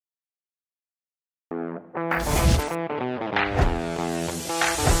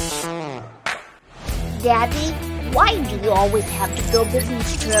Daddy, why do you always have to go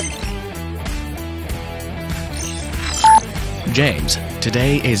business trip? James,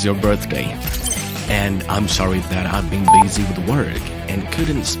 today is your birthday. And I'm sorry that I've been busy with work and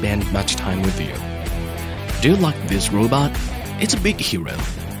couldn't spend much time with you. Do you like this robot? It's a big hero.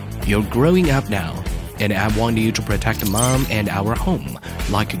 You're growing up now, and I want you to protect Mom and our home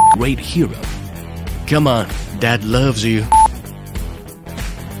like a great hero. Come on, Dad loves you.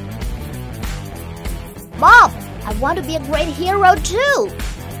 Mom, I want to be a great hero too.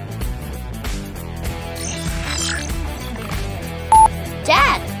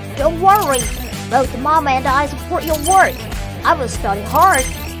 Dad, don't worry. Both Mom and I support your work. I will study hard,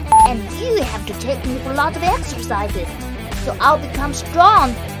 and you have to take me for lots of exercises, so I'll become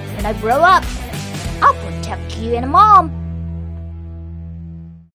strong when I grow up. I'll protect you and Mom.